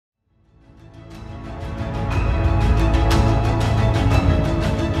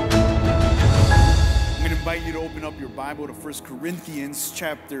Bible to 1 Corinthians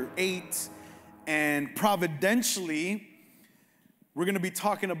chapter 8, and providentially, we're going to be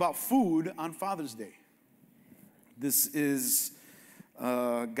talking about food on Father's Day. This is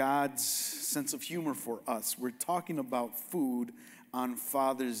God's sense of humor for us. We're talking about food on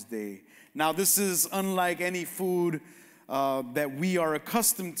Father's Day. Now, this is unlike any food that we are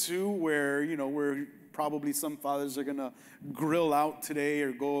accustomed to, where, where probably some fathers are going to grill out today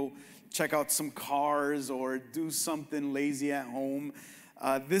or go check out some cars or do something lazy at home.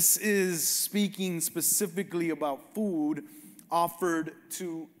 This is speaking specifically about food offered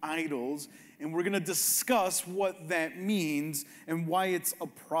to idols, and we're going to discuss what that means and why it's a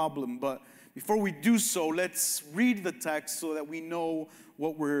problem. But before we do so, let's read the text so that we know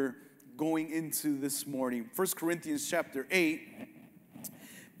what we're going into this morning. 1 Corinthians chapter 8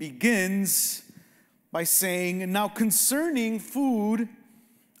 begins by saying, "Now concerning food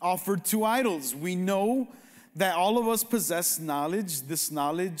offered to idols, we know that all of us possess knowledge. This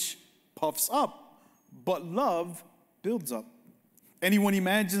knowledge puffs up, but love builds up. Anyone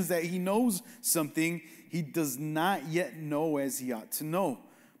imagines that he knows something, he does not yet know as he ought to know.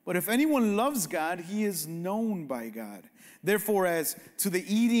 But if anyone loves God, he is known by God. Therefore, as to the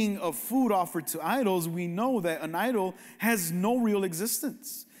eating of food offered to idols, we know that an idol has no real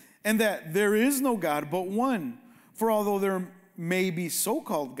existence, and that there is no God but one. For although there may be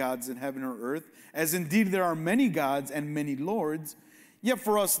so-called gods in heaven or earth, as indeed there are many gods and many lords, yet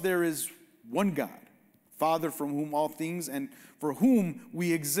for us there is one God, Father, from whom all things and for whom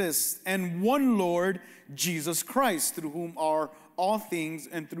we exist, and one Lord, Jesus Christ, through whom are all things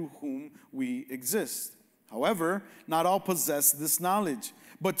and through whom we exist. However, not all possess this knowledge,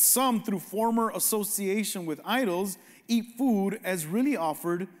 but some, through former association with idols, eat food as really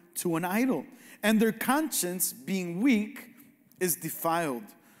offered to an idol, and their conscience, being weak, is defiled.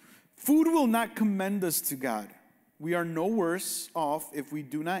 Food will not commend us to God. We are no worse off if we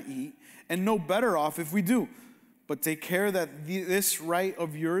do not eat, and no better off if we do. But take care that this right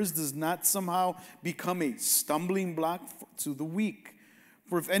of yours does not somehow become a stumbling block to the weak.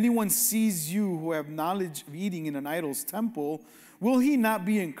 For if anyone sees you who have knowledge of eating in an idol's temple, will he not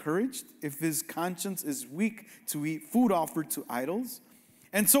be encouraged if his conscience is weak to eat food offered to idols?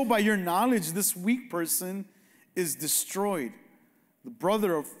 And so by your knowledge, this weak person is destroyed, the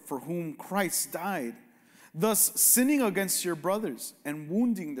brother for whom Christ died, thus sinning against your brothers and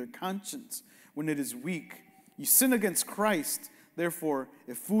wounding their conscience when it is weak. You sin against Christ. Therefore,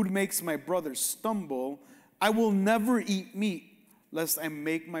 if food makes my brother stumble, I will never eat meat, lest I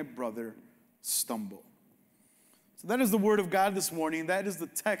make my brother stumble." So that is the word of God this morning. That is the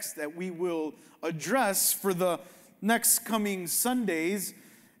text that we will address for the next coming Sundays.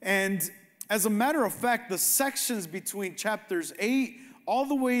 And as a matter of fact, the sections between chapters 8 all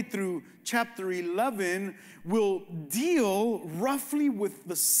the way through chapter 11 will deal roughly with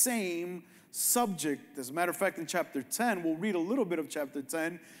the same subject. As a matter of fact, in chapter 10, we'll read a little bit of chapter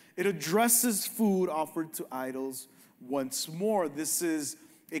 10. It addresses food offered to idols once more. This is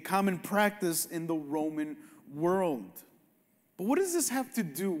a common practice in the Roman world. But what does this have to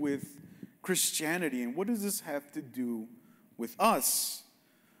do with Christianity? And what does this have to do with us?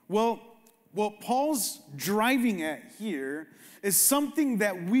 Well, what Paul's driving at here is something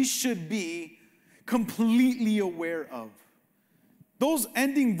that we should be completely aware of. Those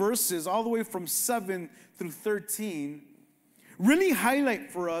ending verses, all the way from 7 through 13, really highlight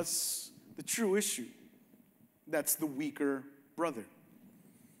for us the true issue. That's the weaker brother.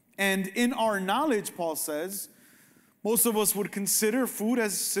 And in our knowledge, Paul says, most of us would consider food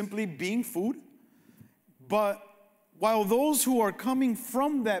as simply being food. But while those who are coming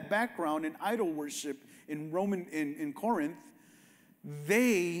from that background in idol worship in Corinth,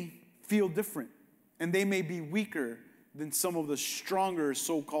 they feel different. And they may be weaker than some of the stronger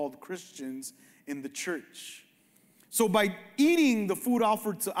so-called Christians in the church. So by eating the food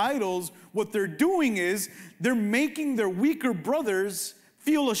offered to idols, what they're doing is they're making their weaker brothers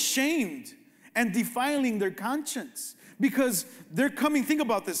feel ashamed and defiling their conscience. Because they're coming, think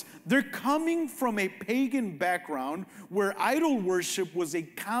about this, they're coming from a pagan background where idol worship was a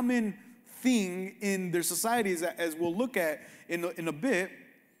common thing in their societies, as we'll look at in a bit.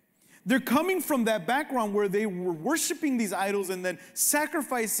 They're coming from that background where they were worshiping these idols and then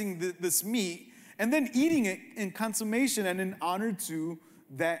sacrificing this meat and then eating it in consummation and in honor to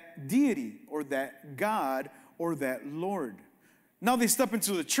that deity or that God or that Lord. Now they step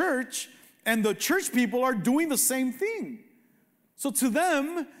into the church, and the church people are doing the same thing. So to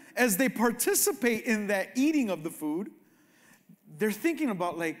them, as they participate in that eating of the food, they're thinking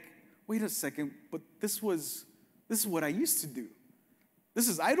about, like, wait a second, but this is what I used to do. This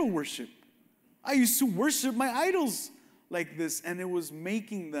is idol worship. I used to worship my idols like this, and it was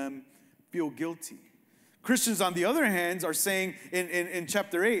making them feel guilty. Christians, on the other hand, are saying in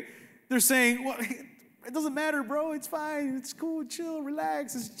chapter 8, they're saying, well, it doesn't matter, bro. It's fine. It's cool. Chill.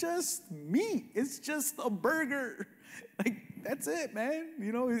 Relax. It's just meat. It's just a burger. Like, that's it, man.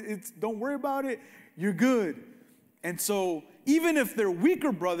 You know, don't worry about it. You're good. And so even if their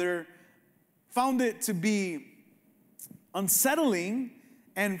weaker brother found it to be unsettling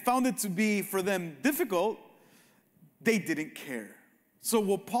and found it to be for them difficult, they didn't care. So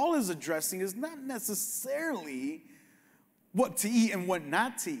what Paul is addressing is not necessarily what to eat and what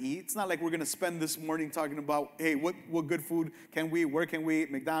not to eat. It's not like we're going to spend this morning talking about, hey, what good food can we eat? Where can we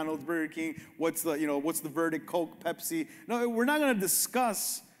eat? McDonald's, Burger King, what's the verdict? Coke, Pepsi. No, we're not going to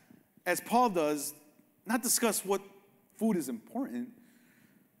discuss, as Paul does, not discuss what food is important.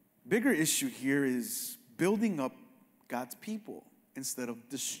 Bigger issue here is building up God's people instead of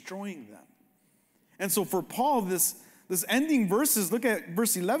destroying them. And so for Paul, this ending verses, look at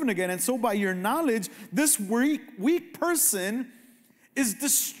verse 11 again. And so by your knowledge, this weak person is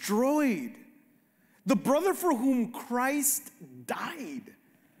destroyed. The brother for whom Christ died.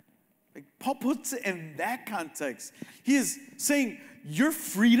 Like Paul puts it in that context. He is saying your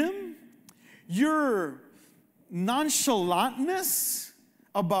freedom, your nonchalantness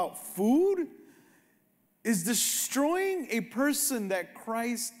about food is destroying a person that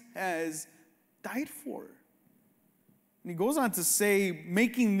Christ has died for. And he goes on to say,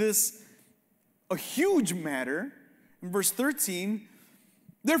 making this a huge matter, in verse 13,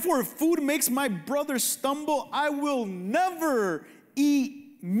 therefore, if food makes my brother stumble, I will never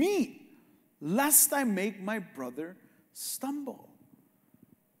eat meat, lest I make my brother stumble.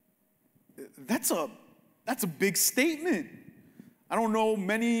 That's a big statement. I don't know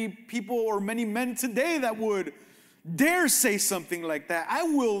many people or many men today that would dare say something like that. I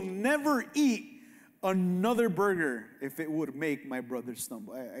will never eat another burger if it would make my brother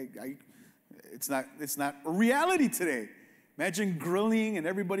stumble. It's not a reality today. Imagine grilling and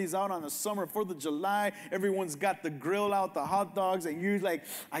everybody's out on the summer 4th of July. Everyone's got the grill out, the hot dogs, and you're like,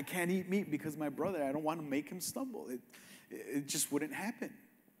 I can't eat meat because my brother, I don't want to make him stumble. It just wouldn't happen.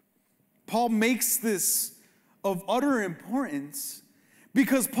 Paul makes this of utter importance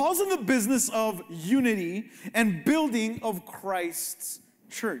because Paul's in the business of unity and building of Christ's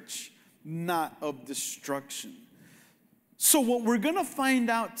church, not of destruction. So what we're going to find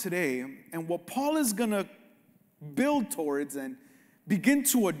out today, and what Paul is going to build towards and begin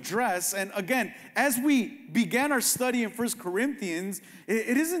to address, and again, as we began our study in 1 Corinthians,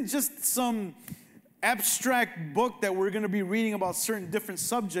 it isn't just some abstract book that we're going to be reading about certain different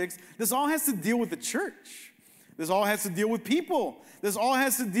subjects. This all has to deal with the church. This all has to deal with people. This all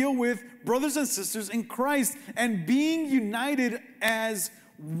has to deal with brothers and sisters in Christ and being united as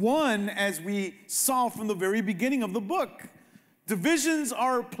one, as we saw from the very beginning of the book. Divisions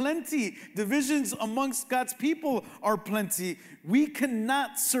are plenty. Divisions amongst God's people are plenty. We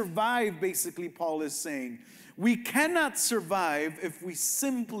cannot survive, basically, Paul is saying. We cannot survive if we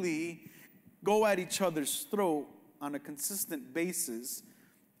simply go at each other's throat on a consistent basis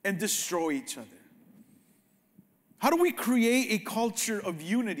and destroy each other. How do we create a culture of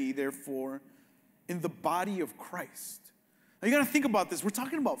unity, therefore, in the body of Christ? Now you got to think about this. We're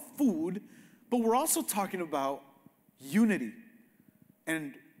talking about food, but we're also talking about unity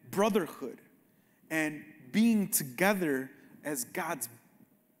and brotherhood and being together as God's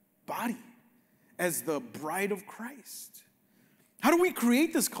body, as the bride of Christ. How do we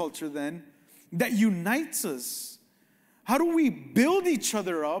create this culture then that unites us? How do we build each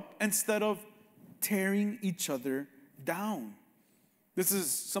other up instead of tearing each other down? This is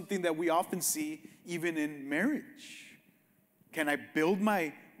something that we often see even in marriage. Can I build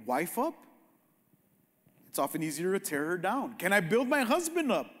my wife up? It's often easier to tear her down. Can I build my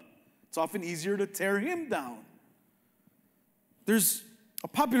husband up? It's often easier to tear him down. There's a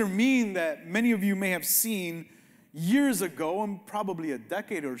popular meme that many of you may have seen years ago, and probably a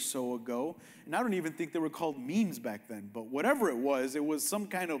decade or so ago, and I don't even think they were called memes back then, but whatever it was some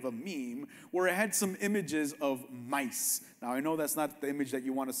kind of a meme where it had some images of mice. Now, I know that's not the image that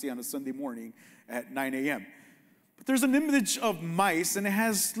you want to see on a Sunday morning at 9 a.m., but there's an image of mice, and it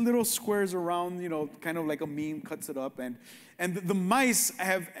has little squares around, kind of like a meme cuts it up, and the mice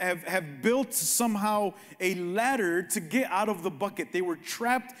have built somehow a ladder to get out of the bucket. They were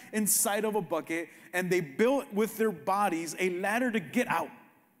trapped inside of a bucket, and they built with their bodies a ladder to get out.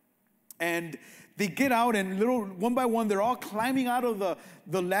 And they get out, and little one by one, they're all climbing out of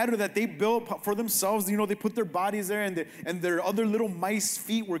the ladder that they built for themselves. You know, they put their bodies there, and their other little mice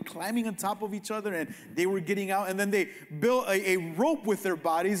feet were climbing on top of each other, and they were getting out. And then they built a rope with their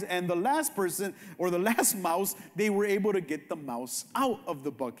bodies, and the last person, or the last mouse, they were able to get the mouse out of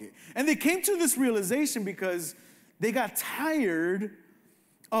the bucket. And they came to this realization because they got tired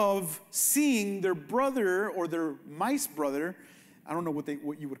of seeing their brother, or their mice brother. I don't know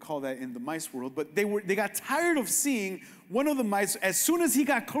what you would call that in the mice world, but they got tired of seeing one of the mice. As soon as he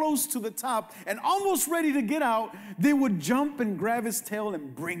got close to the top and almost ready to get out, they would jump and grab his tail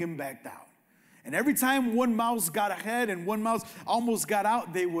and bring him back down. And every time one mouse got ahead and one mouse almost got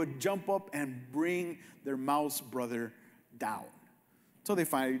out, they would jump up and bring their mouse brother down. So they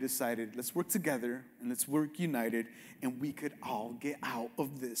finally decided, let's work together and let's work united, and we could all get out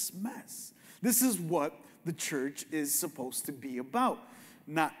of this mess. This is what the church is supposed to be about.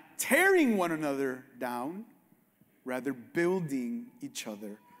 Not tearing one another down, rather building each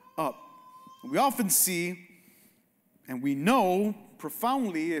other up. And we often see, and we know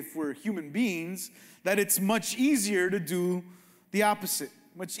profoundly, if we're human beings, that it's much easier to do the opposite.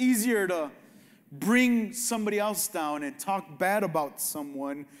 Much easier to bring somebody else down and talk bad about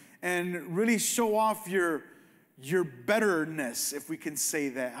someone and really show off your betterness, if we can say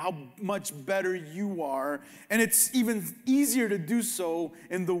that, how much better you are. And it's even easier to do so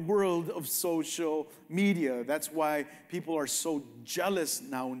in the world of social media. That's why people are so jealous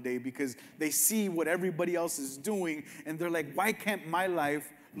nowadays, because they see what everybody else is doing, and they're like, why can't my life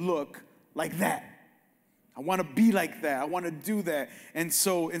look like that? I want to be like that. I want to do that. And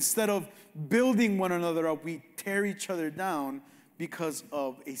so instead of building one another up, we tear each other down because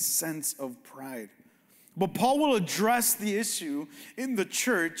of a sense of pride. But Paul will address the issue in the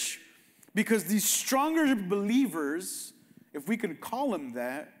church because these stronger believers, if we can call them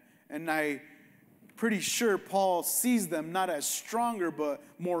that, and I'm pretty sure Paul sees them not as stronger but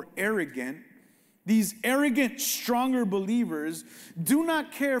more arrogant. These arrogant, stronger believers do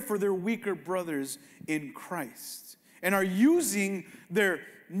not care for their weaker brothers in Christ and are using their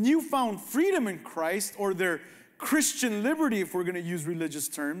newfound freedom in Christ, or their Christian liberty, if we're going to use religious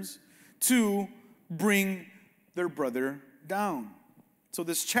terms, to bring their brother down. So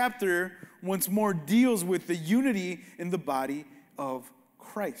this chapter once more deals with the unity in the body of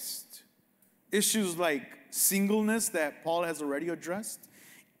Christ. Issues like singleness that Paul has already addressed.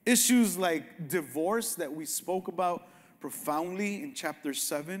 Issues like divorce that we spoke about profoundly in chapter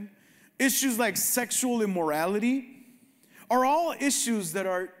 7. Issues like sexual immorality are all issues that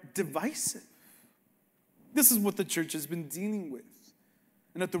are divisive. This is what the church has been dealing with.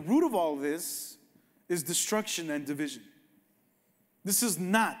 And at the root of all this is destruction and division. This is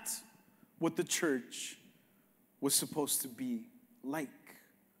not what the church was supposed to be like.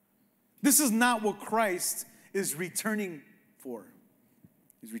 This is not what Christ is returning for.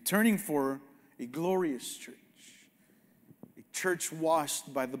 He's returning for a glorious church, a church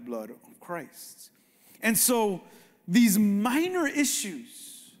washed by the blood of Christ. And so these minor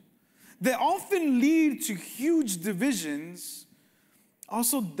issues that often lead to huge divisions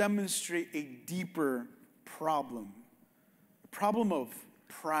also demonstrate a deeper problem, the problem of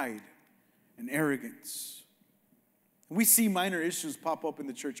pride and arrogance. We see minor issues pop up in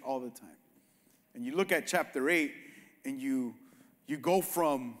the church all the time. And you look at chapter 8 and you go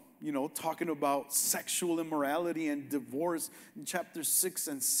from, talking about sexual immorality and divorce in chapter 6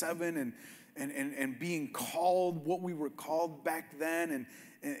 and 7 and being called what we were called back then, and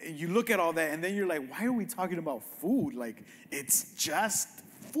you look at all that, and then you're like, why are we talking about food? Like, it's just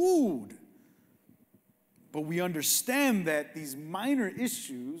food. But we understand that these minor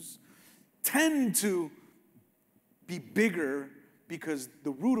issues tend to be bigger because the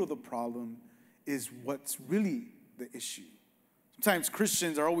root of the problem is what's really the issue. Sometimes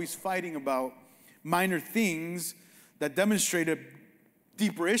Christians are always fighting about minor things that demonstrate a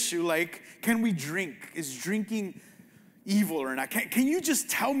deeper issue, like, can we drink? Is drinking evil or not? Can you just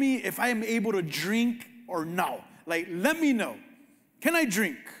tell me if I am able to drink or no? Like, let me know. Can I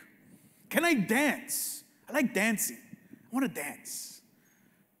drink? Can I dance? I like dancing. I want to dance.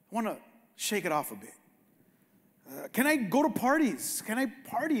 I want to shake it off a bit. Can I go to parties? Can I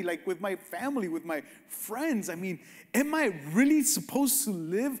party like with my family, with my friends? I mean, am I really supposed to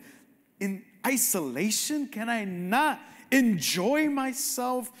live in isolation? Can I not enjoy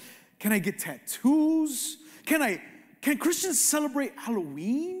myself? Can I get tattoos? Can Christians celebrate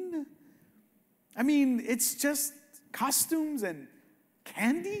Halloween? I mean, it's just costumes and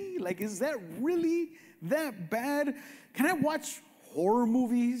candy? Like, is that really that bad? Can I watch horror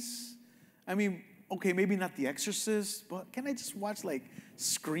movies? I mean, okay, maybe not The Exorcist, but can I just watch like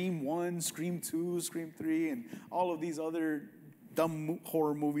Scream 1, Scream 2, Scream 3, and all of these other dumb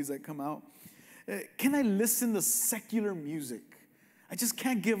horror movies that come out? Can I listen to secular music? I just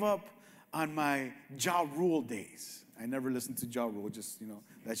can't give up on my Ja Rule days. I never listened to Ja Rule,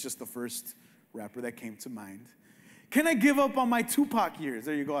 that's just the first rapper that came to mind. Can I give up on my Tupac years?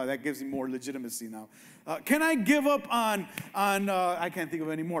 There you go. That gives me more legitimacy now. Can I give up on I can't think of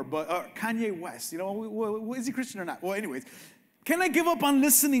any more, but Kanye West? Is he Christian or not? Well, anyways, can I give up on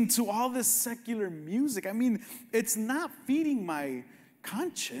listening to all this secular music? I mean, it's not feeding my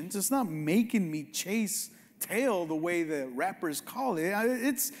conscience. It's not making me chase tail the way the rappers call it.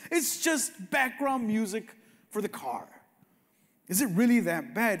 It's just background music for the car. Is it really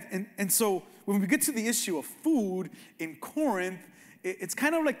that bad? And so when we get to the issue of food in Corinth, it's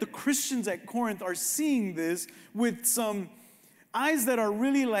kind of like the Christians at Corinth are seeing this with some eyes that are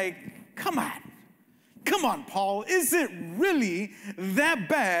really like, come on, Paul, is it really that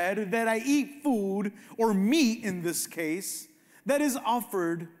bad that I eat food, or meat in this case, that is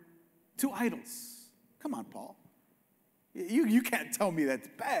offered to idols? Come on, Paul. You can't tell me that's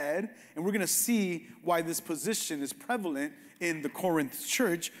bad. And we're going to see why this position is prevalent in the Corinth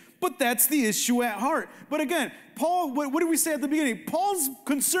church. But that's the issue at heart. But again, Paul, what did we say at the beginning? Paul's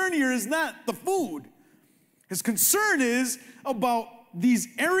concern here is not the food. His concern is about these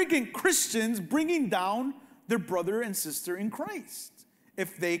arrogant Christians bringing down their brother and sister in Christ.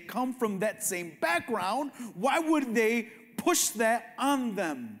 If they come from that same background, why would they push that on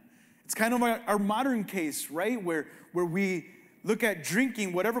them? It's kind of our modern case, right? Where we look at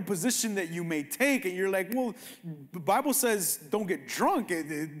drinking, whatever position that you may take, and you're like, well, the Bible says don't get drunk.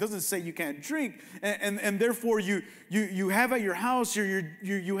 It doesn't say you can't drink. And therefore you have at your house,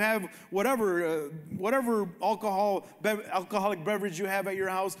 you have whatever alcoholic beverage you have at your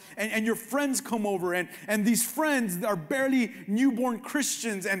house, and your friends come over, and these friends are barely newborn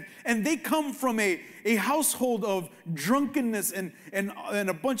Christians, and they come from a household of drunkenness and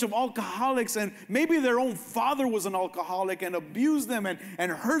a bunch of alcoholics, and maybe their own father was an alcoholic and abused them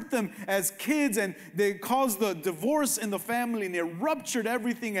and hurt them as kids, and they caused the divorce in the family, and they ruptured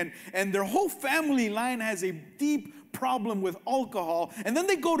everything, and their whole family line has a deep problem with alcohol. And then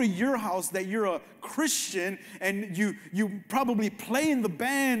they go to your house that you're a Christian, and you probably play in the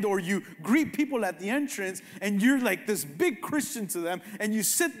band, or you greet people at the entrance, and you're like this big Christian to them, and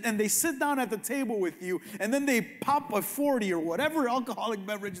they sit down at the table with you, and then they pop a 40 or whatever alcoholic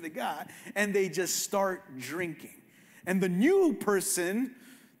beverage they got, and they just start drinking. And the new person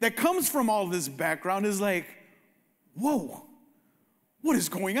that comes from all this background is like, whoa, what is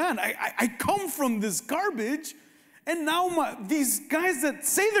going on? I come from this garbage, and now these guys that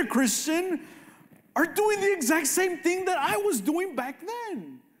say they're Christian are doing the exact same thing that I was doing back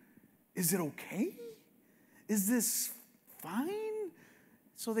then. Is it okay? Is this fine?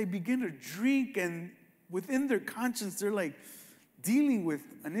 So they begin to drink, and within their conscience, they're like dealing with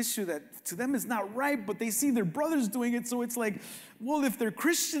an issue that to them is not right, but they see their brothers doing it. So it's like, well, if they're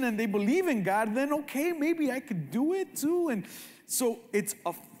Christian and they believe in God, then okay, maybe I could do it too. And so it's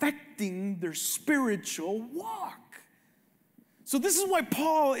affecting their spiritual walk. So this is why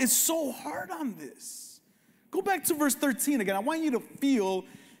Paul is so hard on this. Go back to verse 13 again. I want you to feel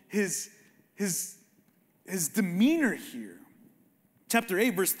his demeanor here. Chapter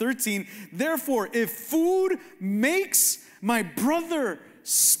 8, verse 13. Therefore, if food makes my brother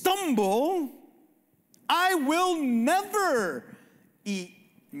stumble, I will never eat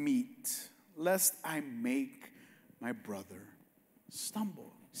meat, lest I make my brother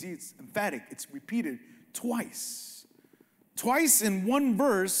stumble. See, it's emphatic. It's repeated twice. Twice in one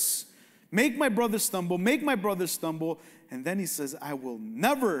verse, make my brother stumble, make my brother stumble. And then he says, I will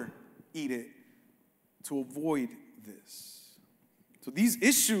never eat it to avoid this. So these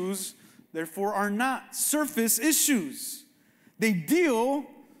issues, therefore, are not surface issues. They deal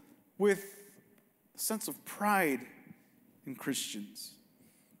with a sense of pride in Christians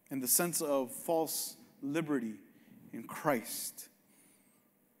and the sense of false liberty in Christ.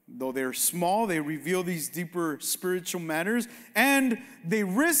 Though they're small, they reveal these deeper spiritual matters, and they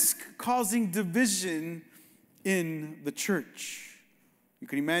risk causing division in the church. You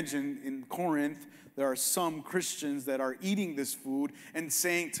can imagine in Corinth, there are some Christians that are eating this food and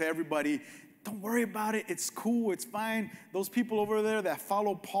saying to everybody, don't worry about it. It's cool. It's fine. Those people over there that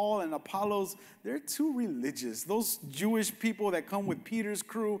follow Paul and Apollos, they're too religious. Those Jewish people that come with Peter's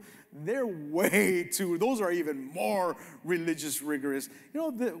crew, they're way too, those are even more religious, rigorous.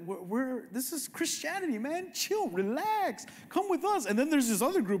 You know, this is Christianity, man. Chill, relax. Come with us. And then there's this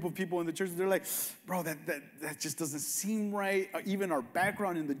other group of people in the church. They're like, bro, that just doesn't seem right. Even our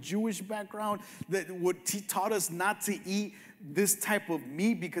background in the Jewish background, that what he taught us not to eat this type of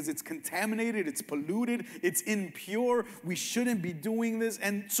meat because it's contaminated, it's polluted, it's impure. We shouldn't be doing this.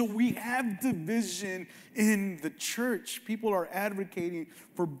 And so we have division in the church. People are advocating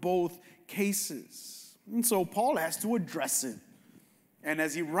for both cases. And so Paul has to address it. And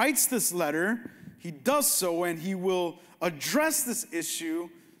as he writes this letter, he does so, and he will address this issue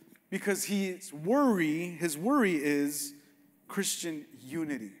because his worry is Christian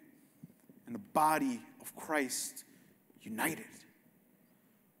unity and the body of Christ united.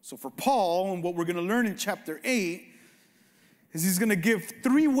 So for Paul, and what we're going to learn in chapter 8, is he's going to give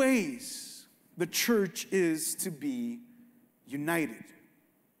 3 ways the church is to be united.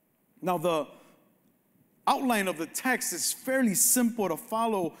 Now, the outline of the text is fairly simple to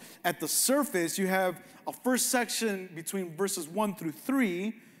follow at the surface. You have a first section between verses 1 through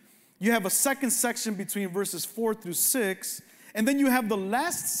 3. You have a second section between verses 4 through 6. And then you have the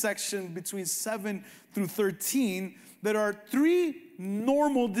last section between 7 through 13. There are 3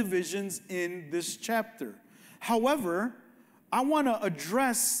 normal divisions in this chapter. However, I want to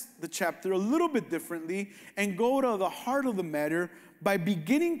address the chapter a little bit differently and go to the heart of the matter by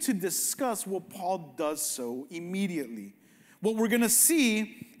beginning to discuss what Paul does so immediately. What we're going to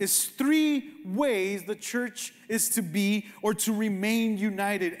see is 3 ways the church is to be or to remain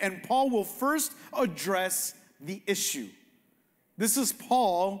united. And Paul will first address the issue. This is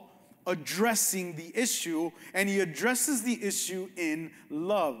Paul addressing the issue, and he addresses the issue in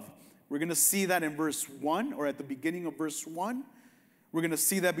love. We're going to see that in verse 1, or at the beginning of verse 1. We're going to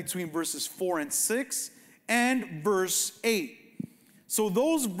see that between verses 4 and 6 and verse 8. So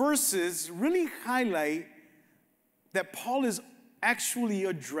those verses really highlight that Paul is actually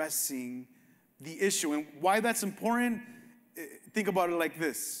addressing the issue. And why that's important, think about it like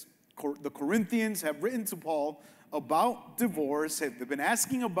this. The Corinthians have written to Paul about divorce. They've been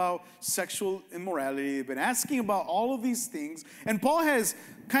asking about sexual immorality. They've been asking about all of these things. And Paul has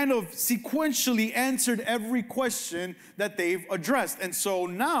kind of sequentially answered every question that they've addressed. And so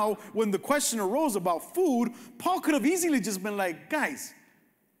now, when the question arose about food, Paul could have easily just been like, guys,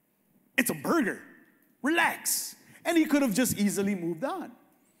 it's a burger. Relax. And he could have just easily moved on.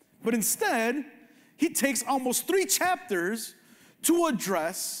 But instead, he takes almost 3 chapters to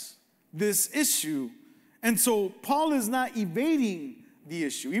address this issue. And so Paul is not evading the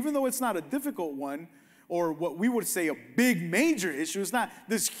issue, even though it's not a difficult one, or what we would say a big major issue. It's not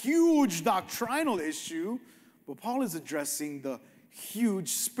this huge doctrinal issue, but Paul is addressing the huge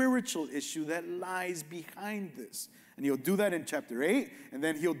spiritual issue that lies behind this. And he'll do that in chapter 8, and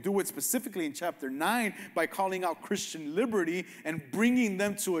then he'll do it specifically in chapter 9 by calling out Christian liberty and bringing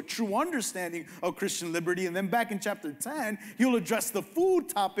them to a true understanding of Christian liberty. And then back in chapter 10, he'll address the food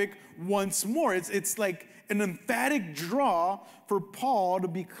topic once more. It's like an emphatic draw for Paul to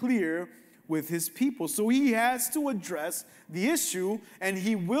be clear with his people. So he has to address the issue, and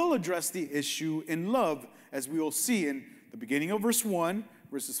he will address the issue in love, as we will see in the beginning of verse 1,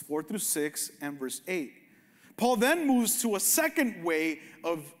 verses 4 through 6, and verse 8. Paul then moves to a second way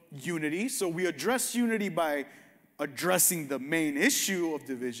of unity. So we address unity by addressing the main issue of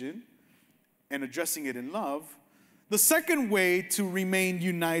division and addressing it in love. The second way to remain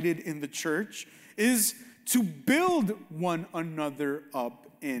united in the church is to build one another up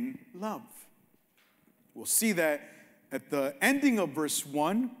in love. We'll see that at the ending of verse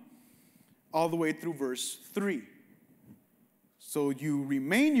 1 all the way through verse 3. So you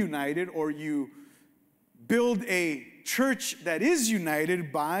remain united, or you build a church that is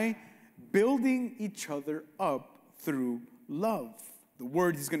united by building each other up through love. The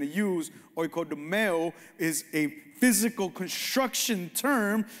word he's going to use, oikodomeo, is a physical construction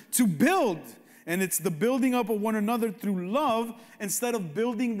term to build. And it's the building up of one another through love instead of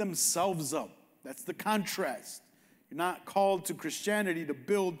building themselves up. That's the contrast. You're not called to Christianity to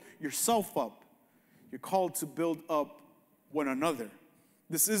build yourself up. You're called to build up one another.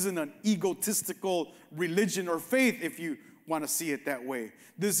 This isn't an egotistical religion or faith, if you want to see it that way.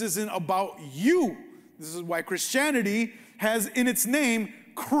 This isn't about you. This is why Christianity has in its name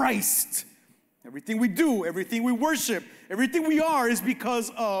Christ. Everything we do, everything we worship, everything we are is because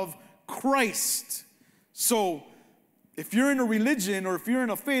of Christ. So if you're in a religion, or if you're in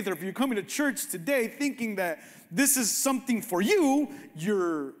a faith, or if you're coming to church today thinking that this is something for you,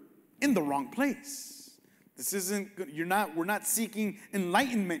 you're in the wrong place. This isn't, we're not seeking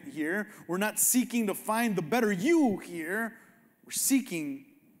enlightenment here. We're not seeking to find the better you here. We're seeking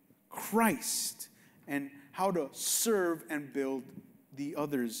Christ and how to serve and build the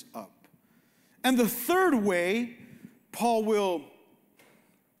others up. And the third way Paul will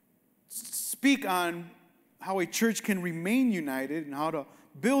speak on how a church can remain united and how to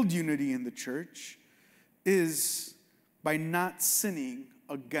build unity in the church is by not sinning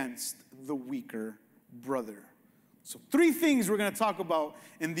against the weaker brother. So 3 things we're going to talk about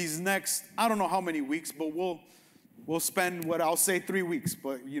in these next, I don't know how many weeks, but we'll spend what I'll say 3 weeks,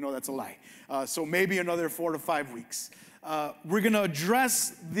 but that's a lie. So maybe another 4 to 5 weeks. We're going to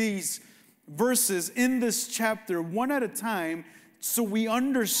address these verses in this chapter one at a time so we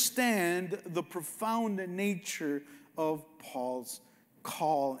understand the profound nature of Paul's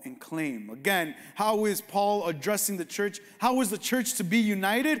call and claim. Again, how is Paul addressing the church? How is the church to be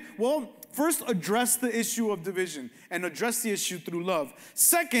united? Well, first, address the issue of division and address the issue through love.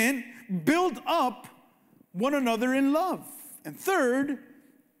 Second, build up one another in love. And third,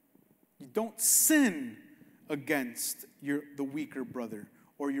 you don't sin against the weaker brother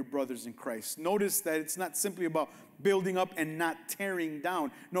or your brothers in Christ. Notice that it's not simply about building up and not tearing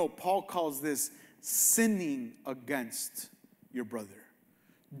down. No, Paul calls this sinning against your brother.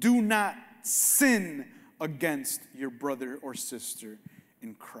 Do not sin against your brother or sister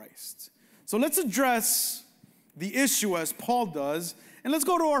in Christ. So let's address the issue as Paul does, and let's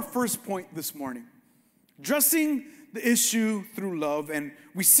go to our first point this morning. Addressing the issue through love, and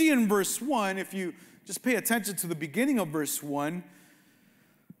we see in verse 1, if you just pay attention to the beginning of verse 1,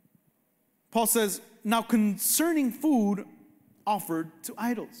 Paul says, now concerning food offered to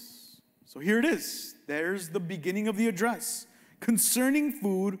idols. So here it is. There's the beginning of the address. Concerning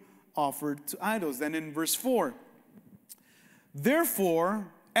food offered to idols. Then in verse 4, therefore,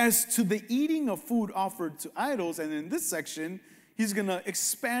 as to the eating of food offered to idols, and in this section, he's going to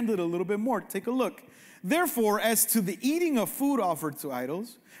expand it a little bit more. Take a look. Therefore, as to the eating of food offered to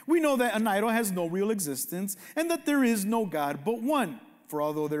idols, we know that an idol has no real existence and that there is no God but one. For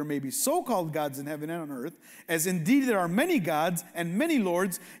although there may be so-called gods in heaven and on earth, as indeed there are many gods and many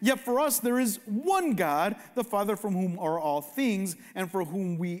lords, yet for us there is one God, the Father, from whom are all things and for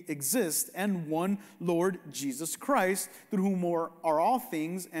whom we exist, and one Lord Jesus Christ, through whom are all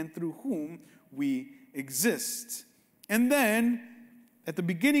things and through whom we exist. And then, at the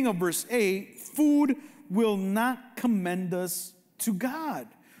beginning of verse 8, food will not commend us to God.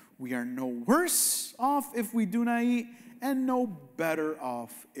 We are no worse off if we do not eat, and no better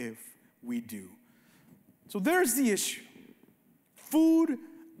off if we do. So there's the issue. Food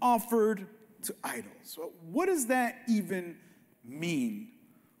offered to idols. So what does that even mean?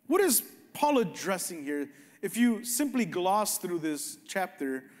 What is Paul addressing here? If you simply gloss through this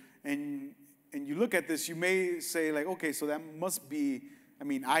chapter and you look at this, you may say like, okay, so that must be,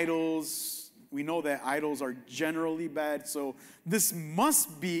 idols. We know that idols are generally bad, so this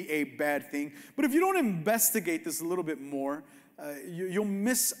must be a bad thing. But if you don't investigate this a little bit more, you'll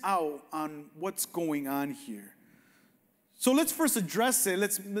miss out on what's going on here. So let's first address it.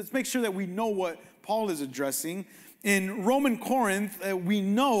 Let's make sure that we know what Paul is addressing. In Roman Corinth, we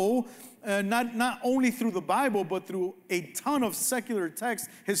know, not only through the Bible, but through a ton of secular texts,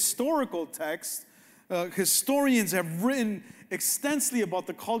 historical texts, historians have written extensively about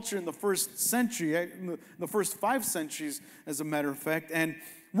the culture in the first century, the first 5 centuries, as a matter of fact. And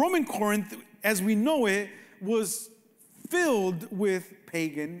Roman Corinth, as we know it, was filled with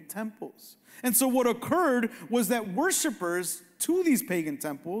pagan temples. And so what occurred was that worshipers to these pagan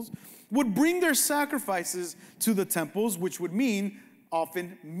temples would bring their sacrifices to the temples, which would mean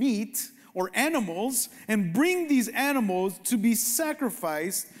often meat or animals, and bring these animals to be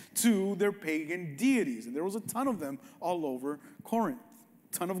sacrificed to their pagan deities. And there was a ton of them all over Corinth,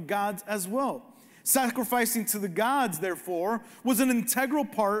 a ton of gods as well. Sacrificing to the gods, therefore, was an integral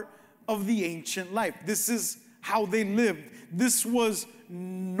part of the ancient life. This is how they lived. This was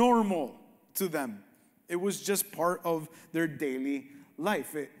normal to them. It was just part of their daily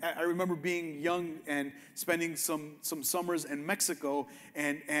life. I remember being young and spending some summers in Mexico,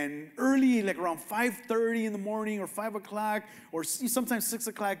 and early, like around 5:30 in the morning or 5 o'clock, or sometimes 6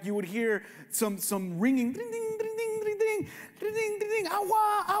 o'clock, you would hear some ringing, ding, ding, ding, ding, ding, ding, ding, ding, ding, ding,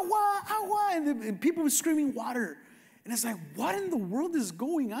 agua, agua, agua, and people were screaming water. And it's like, what in the world is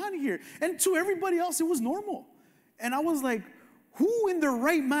going on here? And to everybody else, it was normal. And I was like, who in their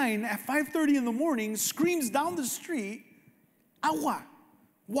right mind at 5:30 in the morning screams down the street, agua,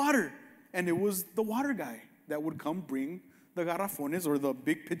 water? And it was the water guy that would come bring the garrafones or the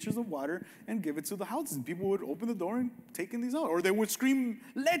big pitchers of water and give it to the houses. And people would open the door and take in these out. Or they would scream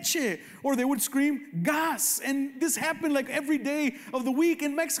leche, or they would scream gas. And this happened like every day of the week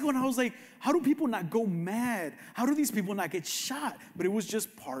in Mexico. And I was like, how do people not go mad? How do these people not get shot? But it was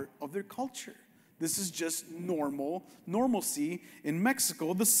just part of their culture. This is just normalcy in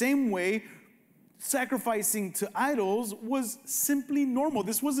Mexico. The same way sacrificing to idols was simply normal.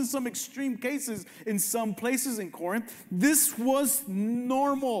 This wasn't some extreme cases in some places in Corinth. This was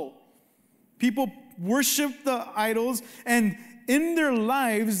normal. People worshiped the idols, and in their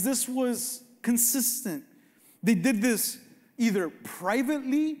lives, this was consistent. They did this either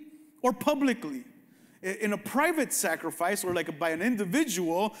privately or publicly. In a private sacrifice, or like by an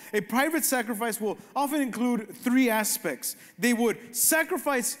individual, a private sacrifice will often include three aspects. They would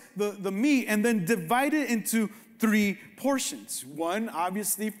sacrifice the meat and then divide it into three portions. One,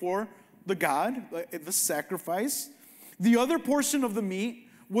 obviously, for the God, the sacrifice. The other portion of the meat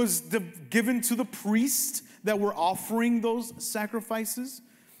was given to the priest that were offering those sacrifices.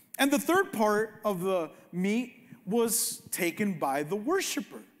 And the third part of the meat was taken by the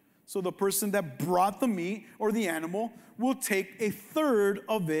worshiper. So the person that brought the meat or the animal will take a third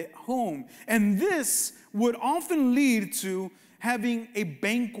of it home. And this would often lead to having a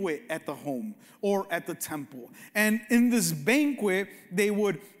banquet at the home or at the temple. And in this banquet, they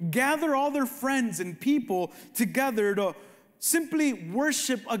would gather all their friends and people together to simply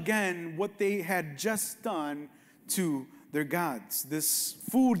worship again what they had just done to their gods. This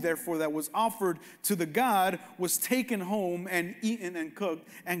food, therefore, that was offered to the god was taken home and eaten and cooked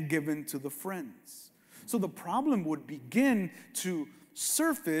and given to the friends. So the problem would begin to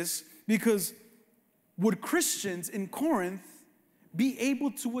surface because would Christians in Corinth be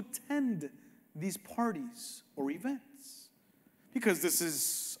able to attend these parties or events? Because this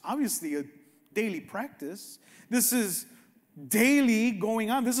is obviously a daily practice. This is daily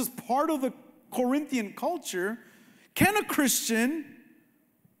going on. This is part of the Corinthian culture. Can a Christian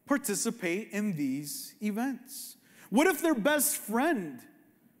participate in these events? What if their best friend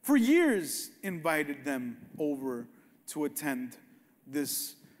for years invited them over to attend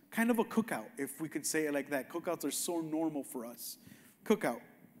this kind of a cookout, if we could say it like that? Cookouts are so normal for us. Cookout.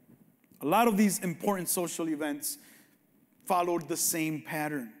 A lot of these important social events followed the same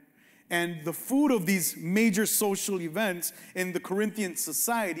pattern. And the food of these major social events in the Corinthian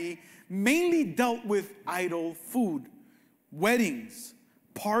society mainly dealt with idol food, weddings,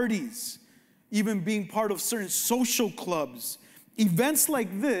 parties, even being part of certain social clubs. Events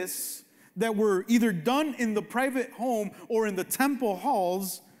like this that were either done in the private home or in the temple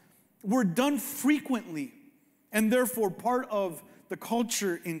halls were done frequently and therefore part of the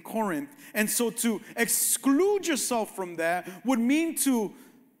culture in Corinth. And so to exclude yourself from that would mean to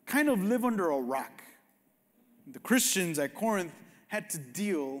kind of live under a rock. The Christians at Corinth had to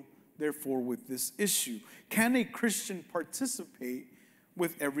deal therefore with this issue. Can a Christian participate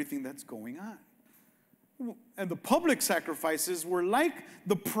with everything that's going on? And the public sacrifices were like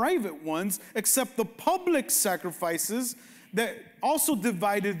the private ones, except the public sacrifices that also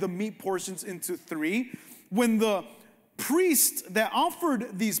divided the meat portions into three. When the priest that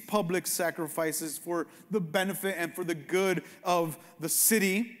offered these public sacrifices for the benefit and for the good of the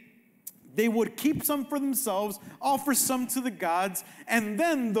city, they would keep some for themselves, offer some to the gods, and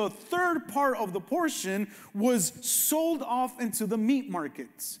then the third part of the portion was sold off into the meat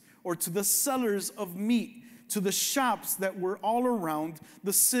markets or to the sellers of meat, to the shops that were all around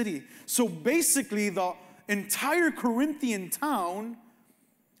the city. So basically, the entire Corinthian town,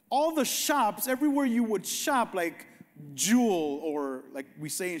 all the shops, everywhere you would shop, like Jewel, or like we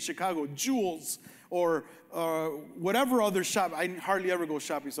say in Chicago, Jewels, or whatever other shop. I hardly ever go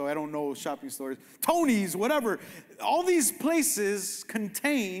shopping, so I don't know shopping stores. Tony's, whatever. All these places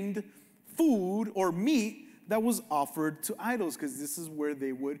contained food or meat that was offered to idols, because this is where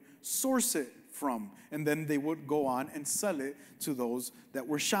they would source it from. And then they would go on and sell it to those that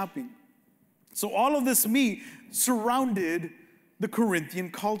were shopping. So all of this meat surrounded the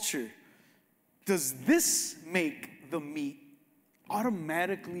Corinthian culture. Does this make the meat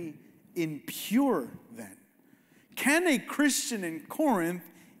automatically impure then? Can a Christian in Corinth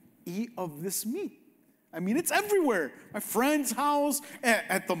eat of this meat? I mean, it's everywhere. My friend's house,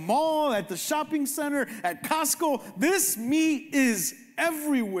 at the mall, at the shopping center, at Costco. This meat is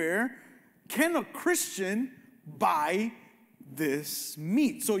everywhere. Can a Christian buy this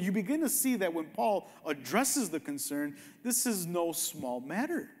meat? So you begin to see that when Paul addresses the concern, this is no small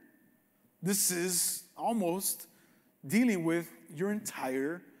matter. This is almost dealing with your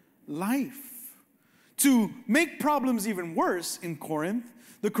entire life. To make problems even worse in Corinth,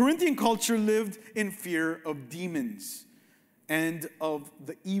 the Corinthian culture lived in fear of demons. and of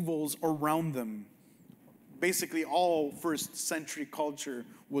the evils around them. Basically, all first century culture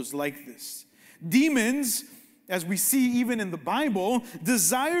was like this. Demons, as we see even in the Bible,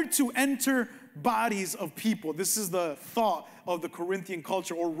 desired to enter bodies of people. This is the thought of the Corinthian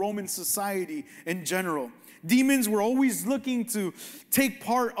culture or Roman society in general. Demons were always looking to take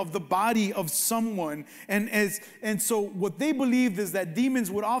part of the body of someone. And so what they believed is that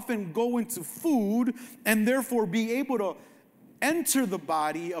demons would often go into food and therefore be able to enter the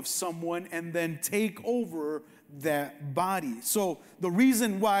body of someone and then take over that body. So the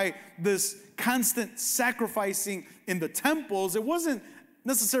reason why this constant sacrificing in the temples, it wasn't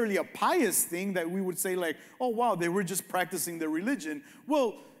necessarily a pious thing that we would say like, oh wow, they were just practicing their religion.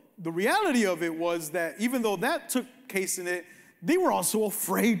 Well, the reality of it was that even though that took place in it, they were also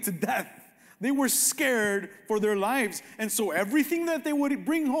afraid to death. They were scared for their lives. And so everything that they would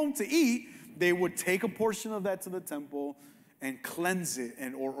bring home to eat, they would take a portion of that to the temple and cleanse it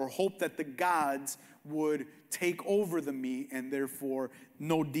or hope that the gods would take over the meat and therefore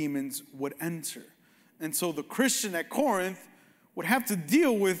no demons would enter. And so the Christian at Corinth would have to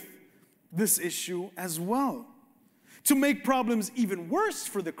deal with this issue as well. To make problems even worse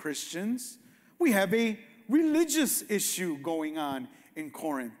for the Christians, we have a religious issue going on in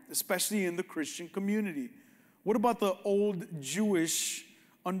Corinth, especially in the Christian community. What about the old Jewish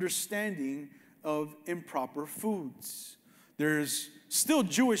understanding of improper foods? There's still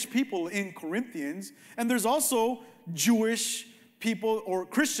Jewish people in Corinthians, and there's also Jewish people or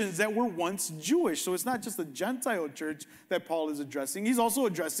Christians that were once Jewish. So it's not just a Gentile church that Paul is addressing. He's also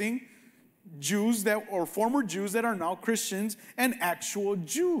addressing Jews or former Jews that are now Christians and actual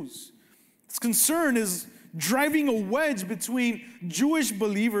Jews. His concern is driving a wedge between Jewish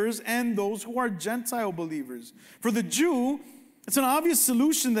believers and those who are Gentile believers. For the Jew, it's an obvious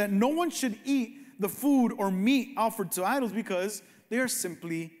solution that no one should eat the food or meat offered to idols because they are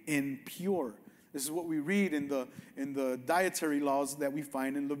simply impure. This is what we read in the dietary laws that we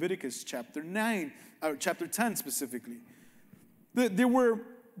find in Leviticus chapter 10 specifically. They were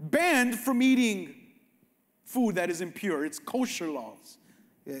banned from eating food that is impure. It's kosher laws.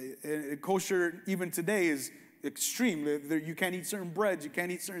 Kosher even today is extreme. You can't eat certain breads. You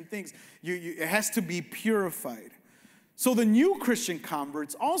can't eat certain things. It has to be purified. So the new Christian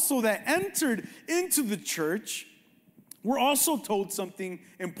converts also that entered into the church were also told something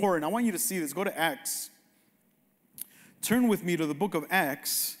important. I want you to see this. Go to Acts. Turn with me to the book of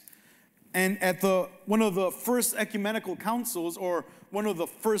Acts. And at one of the first ecumenical councils, or one of the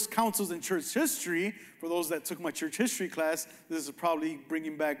first councils in church history, for those that took my church history class, this is probably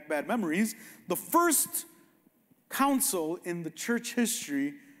bringing back bad memories. The first council in the church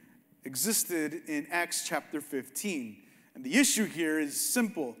history existed in Acts chapter 15. And the issue here is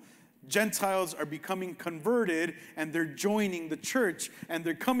simple. Gentiles are becoming converted and they're joining the church and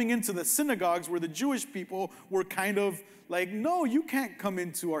they're coming into the synagogues where the Jewish people were kind of like, no, you can't come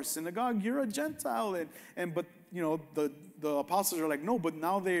into our synagogue. You're a Gentile. But you know, the apostles are like, no, but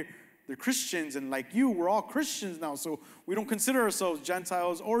now they're Christians, and like you, we're all Christians now. So we don't consider ourselves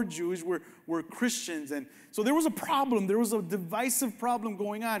Gentiles or Jews. We're Christians. And so there was a problem. There was a divisive problem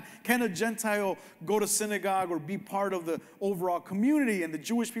going on. Can a Gentile go to synagogue or be part of the overall community? And the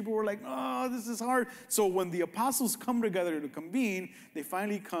Jewish people were like, oh, this is hard. So when the apostles come together to convene, they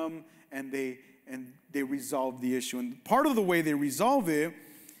finally come and they resolve the issue. And part of the way they resolve it,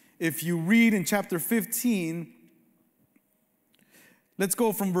 if you read in chapter 15, let's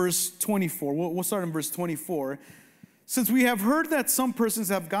go from verse 24. We'll start in verse 24. Since we have heard that some persons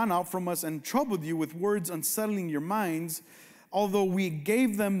have gone out from us and troubled you with words unsettling your minds, although we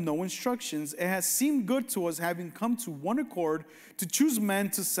gave them no instructions, it has seemed good to us, having come to one accord, to choose men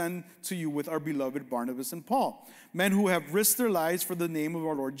to send to you with our beloved Barnabas and Paul, men who have risked their lives for the name of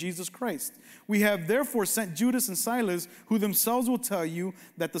our Lord Jesus Christ. We have therefore sent Judas and Silas, who themselves will tell you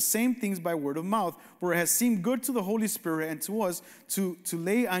that the same things by word of mouth, for it has seemed good to the Holy Spirit and to us to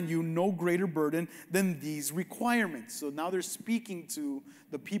lay on you no greater burden than these requirements. So now they're speaking to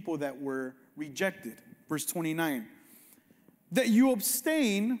the people that were rejected. Verse 29. That you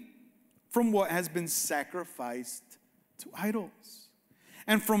abstain from what has been sacrificed to idols,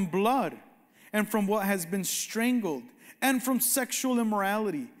 and from blood, and from what has been strangled, and from sexual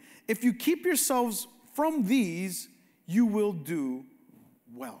immorality. If you keep yourselves from these, you will do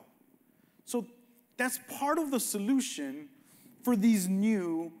well. So that's part of the solution for these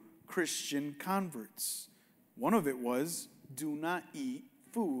new Christian converts. One of it was, do not eat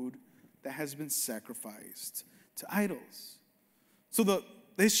food that has been sacrificed to idols. So the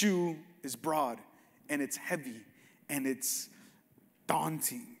issue is broad, and it's heavy, and it's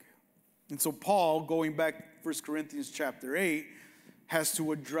daunting. And so Paul, going back 1 Corinthians chapter 8 has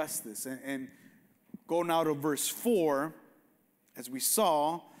to address this. And go now to verse 4, as we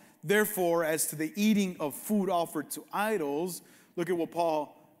saw, therefore, as to the eating of food offered to idols, look at what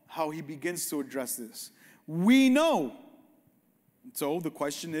Paul, how he begins to address this. We know. So the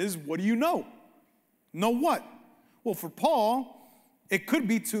question is, what do you know? Know what? Well, for Paul, it could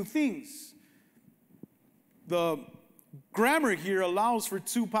be two things. The grammar here allows for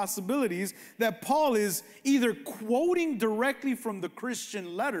two possibilities, that Paul is either quoting directly from the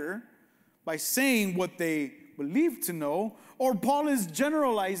Christian letter by saying what they believe to know, or Paul is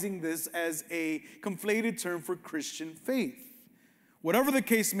generalizing this as a conflated term for Christian faith. Whatever the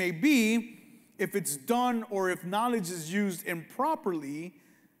case may be, if it's done or if knowledge is used improperly,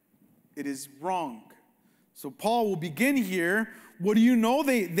 it is wrong. So Paul will begin here. What do you know?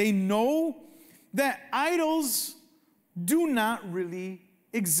 They know that idols do not really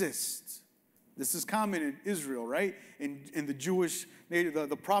exist. This is common in Israel, right? In the Jewish,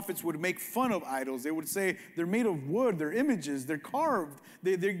 the prophets would make fun of idols. They would say they're made of wood, they're images, they're carved,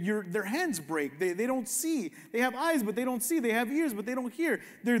 their hands break, they don't see. They have eyes, but they don't see. They have ears, but they don't hear.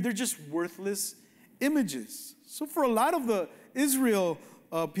 They're just worthless images. So for a lot of the Israel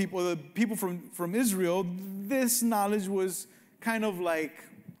people, the people from Israel, this knowledge was kind of like,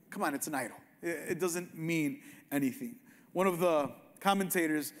 come on, it's an idol. It doesn't mean anything. One of the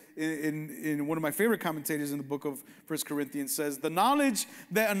commentators, in one of my favorite commentators in the book of 1 Corinthians says, the knowledge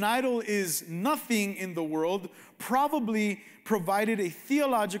that an idol is nothing in the world probably provided a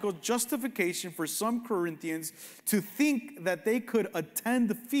theological justification for some Corinthians to think that they could attend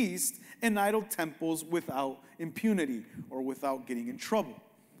the feast in idol temples without impunity or without getting in trouble.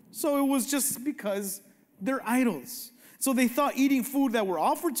 So it was just because they're idols. So they thought eating food that were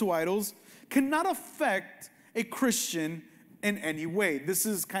offered to idols cannot affect a Christian in any way. This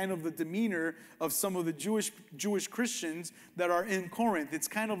is kind of the demeanor of some of the Jewish Christians that are in Corinth. It's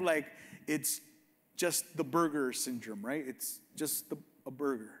kind of like it's just the burger syndrome, right? It's just a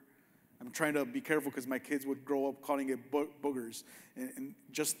burger. I'm trying to be careful because my kids would grow up calling it boogers and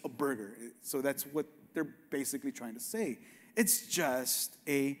just a burger. So that's what they're basically trying to say. It's just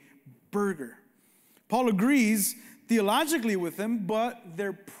a burger. Paul agrees theologically with them, but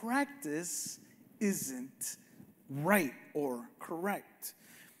their practice isn't right or correct.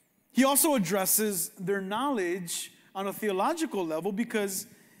 He also addresses their knowledge on a theological level because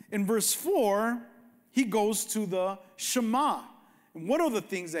in verse 4, he goes to the Shema. And one of the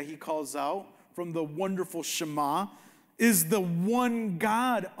things that he calls out from the wonderful Shema is the one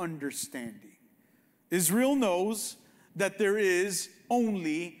God understanding. Israel knows that there is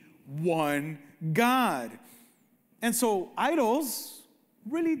only one God. And so idols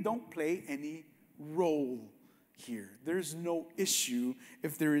really don't play any role here. There's no issue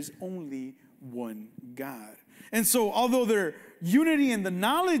if there is only one God. And so although their unity in the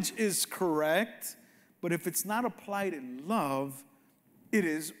knowledge is correct, but if it's not applied in love, it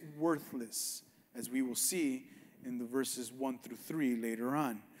is worthless, as we will see in the verses 1 through 3 later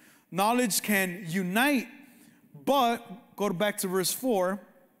on. Knowledge can unite, but go back to verse 4.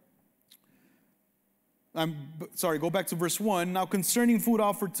 Go back to verse 1. Now concerning food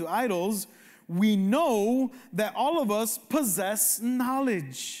offered to idols, we know that all of us possess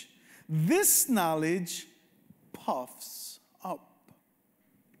knowledge. This knowledge puffs up.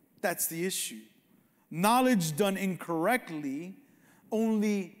 That's the issue. Knowledge done incorrectly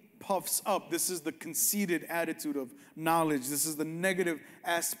only puffs up. This is the conceited attitude of knowledge. This is the negative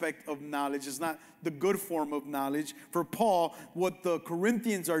aspect of knowledge. It's not the good form of knowledge. For Paul, what the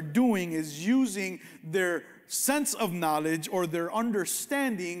Corinthians are doing is using their sense of knowledge or their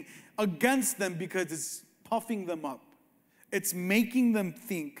understanding against them because it's puffing them up. It's making them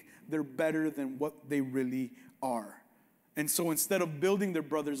think they're better than what they really are. And so instead of building their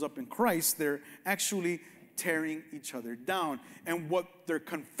brothers up in Christ, they're actually tearing each other down. And what their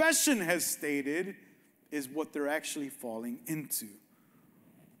confession has stated is what they're actually falling into.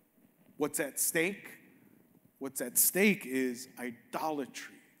 What's at stake? What's at stake is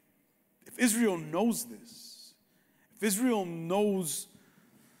idolatry. If Israel knows this, if Israel knows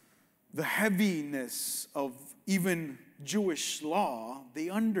the heaviness of even Jewish law, they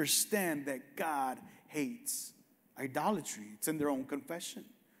understand that God hates idolatry. It's in their own confession.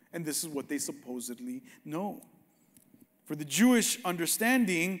 And this is what they supposedly know. For the Jewish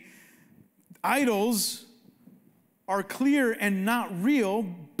understanding, idols are clear and not real,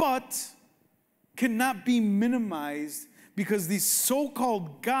 but cannot be minimized because these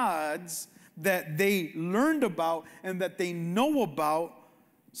so-called gods that they learned about and that they know about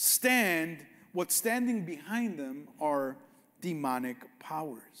what's standing behind them are demonic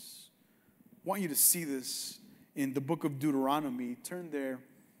powers. want you to see this in the book of Deuteronomy. Turn there,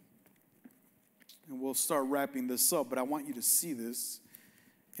 and we'll start wrapping this up, but I want you to see this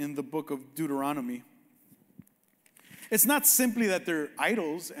in the book of Deuteronomy. It's not simply that they're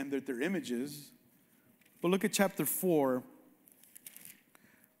idols and that they're images, but look at chapter 4,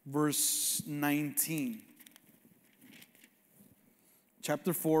 verse 19.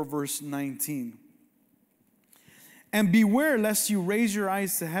 Chapter 4, verse 19. And beware lest you raise your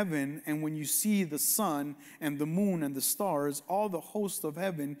eyes to heaven, and when you see the sun and the moon and the stars, all the host of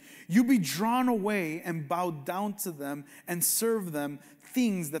heaven, you be drawn away and bow down to them and serve them,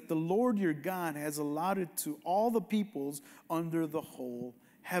 things that the Lord your God has allotted to all the peoples under the whole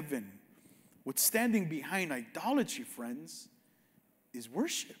heaven. What's standing behind idolatry, friends, is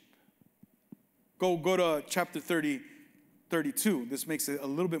worship. Go to chapter 32. This makes it a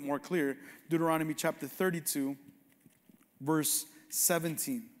little bit more clear. Deuteronomy chapter 32. Verse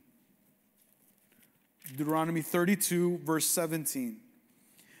 17. Deuteronomy 32, verse 17.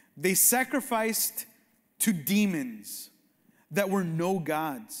 They sacrificed to demons that were no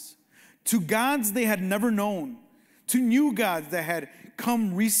gods, to gods they had never known, to new gods that had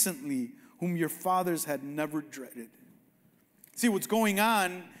come recently, whom your fathers had never dreaded. See, what's going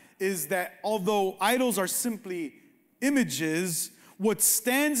on is that although idols are simply images, what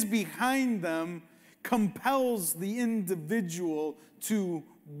stands behind them compels the individual to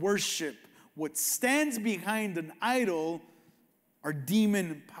worship. What stands behind an idol are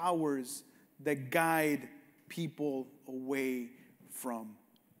demon powers that guide people away from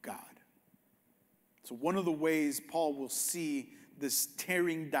God. So one of the ways Paul will see this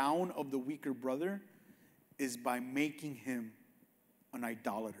tearing down of the weaker brother is by making him an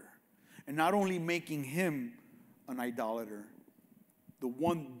idolater. And not only making him an idolater, the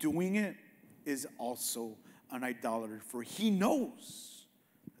one doing it is also an idolater, for he knows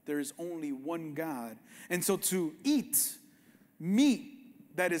that there is only one God. And so to eat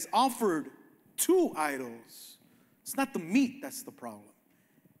meat that is offered to idols, it's not the meat that's the problem.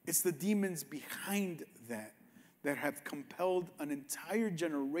 It's the demons behind that have compelled an entire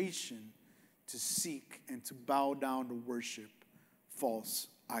generation to seek and to bow down to worship false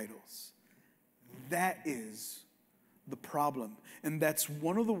idols. That is the problem. And that's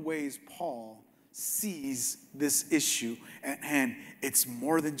one of the ways Paul sees this issue at hand. It's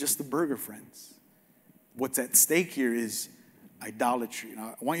more than just the burger, friends. What's at stake here is idolatry.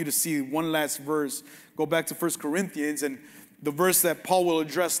 Now, I want you to see one last verse. Go back to 1 Corinthians and the verse that Paul will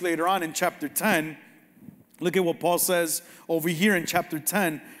address later on in chapter 10. Look at what Paul says over here in chapter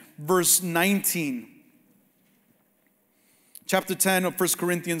 10, verse 19. Chapter 10 of 1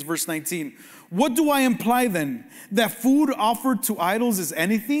 Corinthians, verse 19. What do I imply then? That food offered to idols is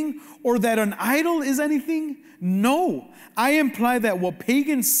anything? Or that an idol is anything? No. I imply that what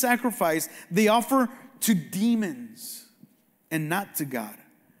pagans sacrifice, they offer to demons and not to God.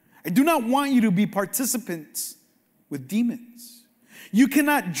 I do not want you to be participants with demons. You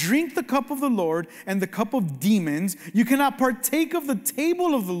cannot drink the cup of the Lord and the cup of demons. You cannot partake of the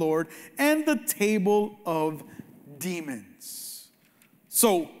table of the Lord and the table of demons.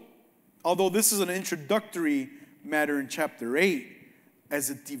 So, although this is an introductory matter in chapter 8, as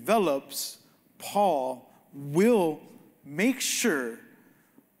it develops, Paul will make sure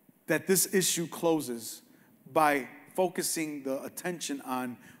that this issue closes by focusing the attention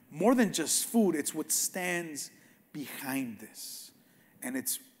on more than just food. It's what stands behind this. And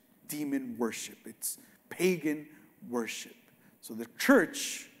it's demon worship. It's pagan worship. So the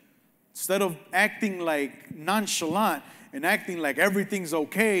church, instead of acting like nonchalant and acting like everything's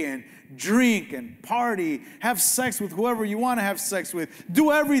okay and drink and party, have sex with whoever you want to have sex with,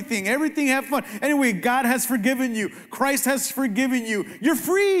 do everything, have fun. Anyway, God has forgiven you. Christ has forgiven you. You're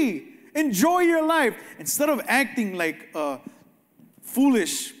free. Enjoy your life. Instead of acting like a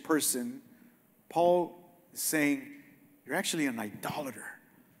foolish person, Paul is saying, you're actually an idolater.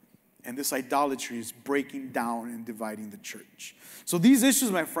 And this idolatry is breaking down and dividing the church. So these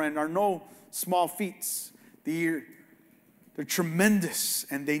issues, my friend, are no small feats. They're tremendous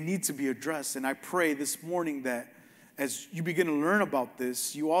and they need to be addressed. And I pray this morning that as you begin to learn about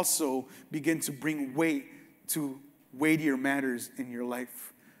this, you also begin to bring weight to weightier matters in your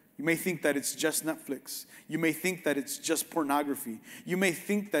life. You may think that it's just Netflix. You may think that it's just pornography. You may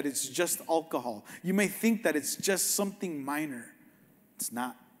think that it's just alcohol. You may think that it's just something minor. It's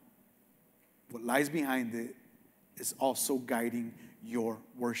not. What lies behind it is also guiding your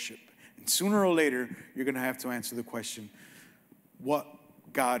worship. And sooner or later, you're going to have to answer the question, what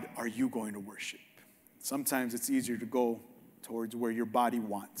God are you going to worship? Sometimes it's easier to go towards where your body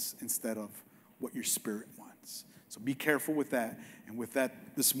wants instead of what your spirit wants. So be careful with that. And with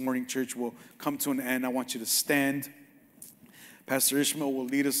that, this morning, church will come to an end. I want you to stand. Pastor Ishmael will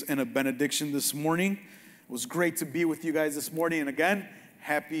lead us in a benediction this morning. It was great to be with you guys this morning. And again,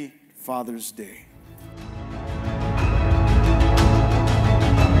 happy Father's Day.